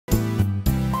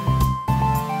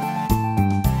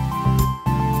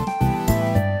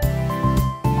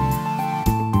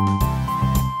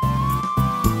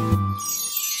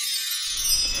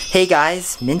Hey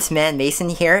guys, Mintman Mason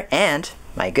here, and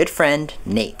my good friend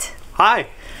Nate. Hi.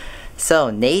 So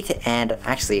Nate and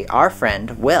actually our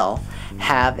friend Will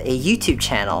have a YouTube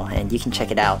channel, and you can check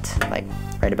it out like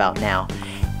right about now.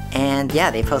 And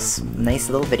yeah, they post nice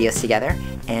little videos together,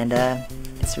 and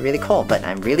it's really cool. But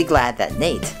I'm really glad that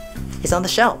Nate is on the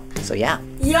show. So yeah.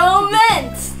 Yo,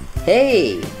 Mint!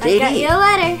 Hey, JD. I got your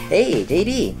letter. Hey,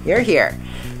 JD, you're here.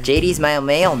 JD's my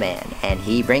mailman, and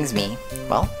he brings me,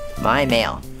 well, my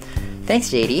mail. Thanks,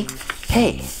 JD.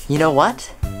 Hey, you know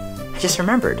what? I just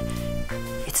remembered.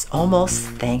 It's almost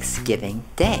Thanksgiving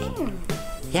Day.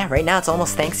 Yeah, right now it's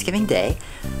almost Thanksgiving Day.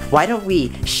 Why don't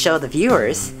we show the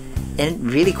viewers, and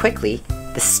really quickly,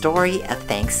 the story of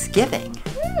Thanksgiving?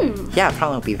 Yeah, it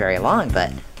probably won't be very long,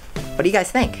 but what do you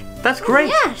guys think? That's great.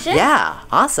 Yeah, sure. Yeah,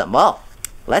 awesome. Well,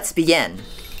 let's begin.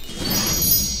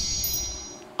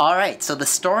 Alright, so the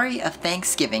story of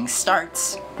Thanksgiving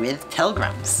starts with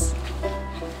pilgrims.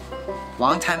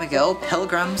 Long time ago,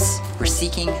 pilgrims were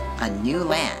seeking a new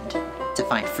land to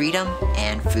find freedom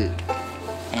and food.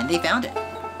 And they found it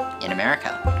in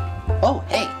America. Oh,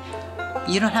 hey,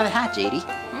 you don't have a hat, JD.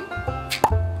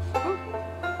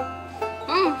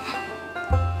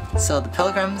 So the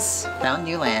pilgrims found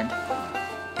new land,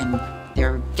 and they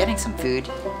were getting some food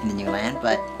in the new land,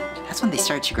 but that's when they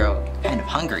started to grow kind of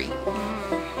hungry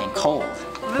and cold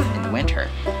in the winter.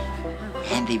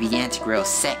 And they began to grow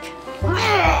sick.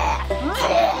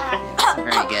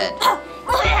 Very good.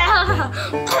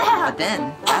 But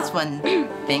then, that's when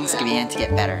things began to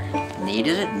get better.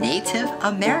 Native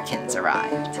Americans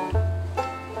arrived.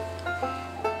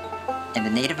 And the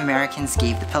Native Americans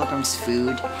gave the pilgrims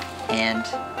food and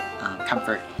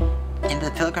comfort, and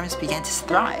the pilgrims began to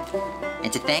thrive.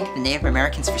 And to thank the Native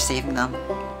Americans for saving them,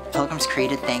 the pilgrims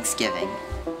created Thanksgiving.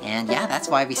 And yeah, that's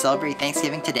why we celebrate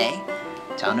Thanksgiving today,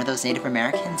 to honor those Native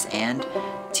Americans and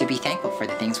to be thankful for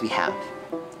the things we have.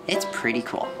 It's pretty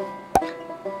cool.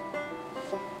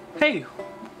 Hey,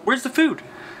 where's the food?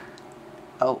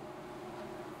 Oh.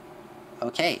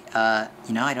 Okay,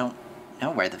 you know, I don't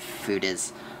know where the food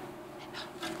is.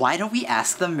 Why don't we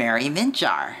ask the Merry Mint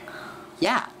Jar?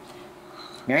 Yeah.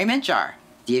 Merry Mint Jar,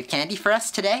 do you have candy for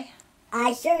us today?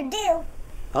 I sure do.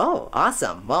 Oh,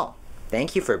 awesome. Well,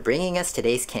 thank you for bringing us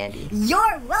today's candy.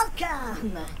 You're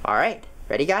welcome. All right,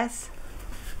 ready guys?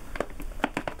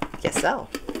 Guess so.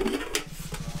 Let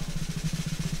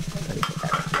me put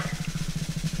that right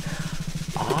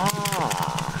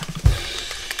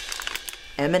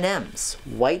here. M&Ms,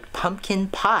 white pumpkin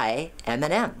pie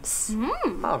M&Ms.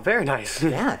 Oh, very nice.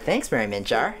 Yeah, thanks, Merry Mint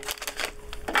Jar.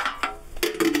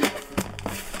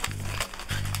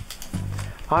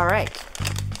 All right,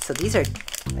 so these are,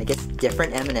 I guess,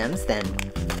 different M&Ms than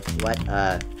what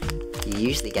you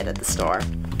usually get at the store.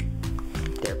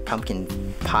 They're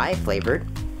pumpkin pie flavored.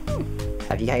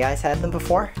 Have you guys had them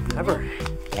before? Never.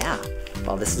 Yeah,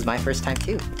 well, this is my first time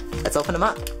too. Let's open them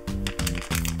up.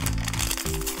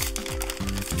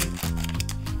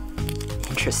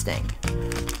 Interesting.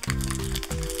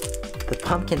 The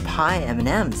pumpkin pie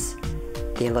M&Ms,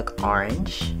 they look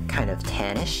orange, kind of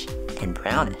tannish, and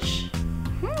brownish.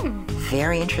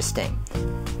 Very interesting.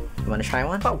 You want to try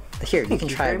one? Oh, here, you can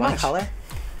try very one much. color.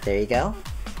 There you go.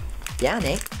 Yeah,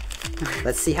 Nate.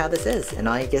 Let's see how this is. And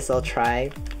I guess I'll try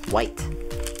white.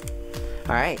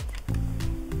 All right.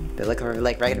 They look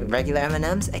like regular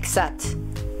M&Ms, except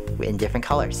in different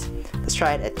colors. Let's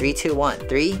try it at 3, 2, 1.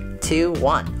 3, 2,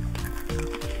 1.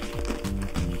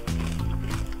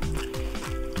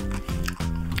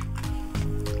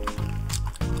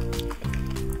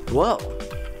 Whoa.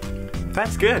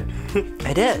 That's good.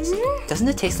 It is. Doesn't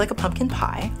it taste like a pumpkin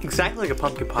pie? Exactly like a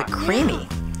pumpkin pie. But creamy.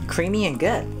 Creamy and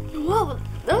good. Whoa,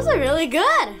 those are really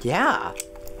good. Yeah. Do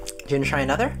you want to try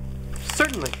another?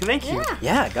 Certainly. Thank you.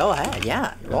 Yeah, go ahead.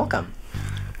 Yeah, you're welcome.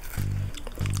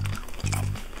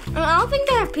 I don't think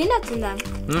they have peanuts in them.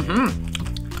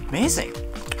 Amazing.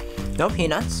 No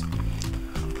peanuts.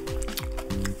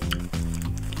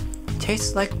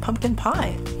 Tastes like pumpkin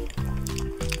pie.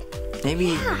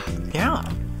 Maybe, yeah.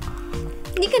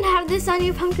 You can have this on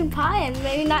your pumpkin pie and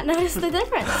maybe not notice the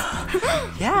difference.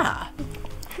 Yeah,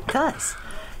 it does.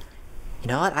 You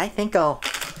know what? I think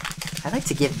I'd like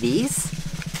to give these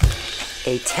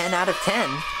a 10 out of 10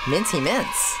 Minty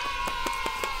Mints.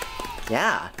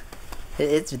 Yeah,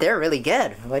 they're really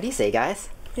good. What do you say, guys?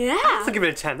 Yeah. I'll give it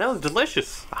a 10. That was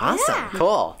delicious. Awesome, Yeah.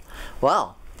 cool.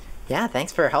 Well, yeah,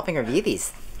 thanks for helping review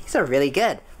these. These are really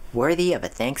good. Worthy of a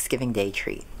Thanksgiving Day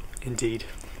treat. Indeed.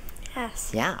 Yes.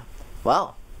 Yeah.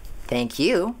 Well, thank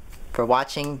you for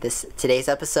watching today's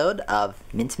episode of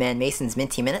Mintman Mason's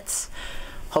Minty Minutes.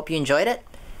 Hope you enjoyed it,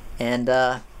 and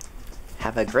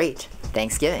have a great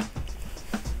Thanksgiving.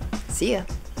 See ya.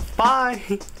 Bye.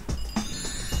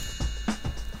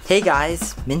 Hey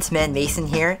guys, Mintman Mason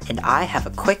here, and I have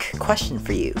a quick question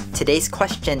for you. Today's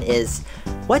question is,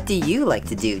 what do you like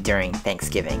to do during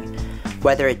Thanksgiving?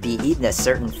 Whether it be eating a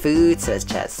certain food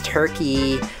such as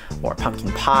turkey, or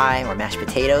pumpkin pie, or mashed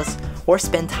potatoes, or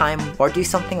do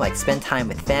something like spend time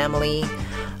with family.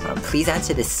 Please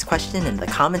answer this question in the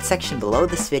comment section below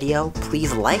this video.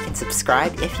 Please like and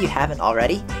subscribe if you haven't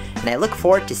already, and I look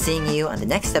forward to seeing you on the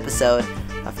next episode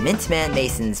of Mintman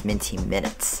Mason's Minty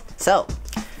Minutes. So,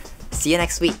 see you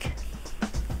next week.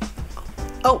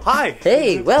 Oh, hi.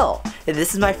 Hey, Will.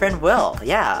 This is my friend Will.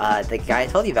 Yeah, the guy I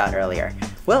told you about earlier.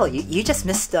 Will, you just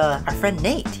missed our friend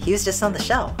Nate. He was just on the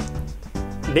show.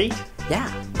 Nate? Yeah.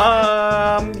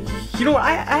 You know what?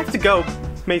 I have to go,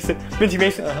 Mason. Minty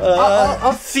Mason.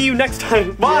 I'll see you next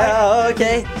time. Bye. Yeah,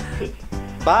 okay.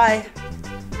 Bye.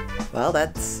 Well,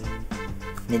 that's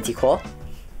Minty Cole.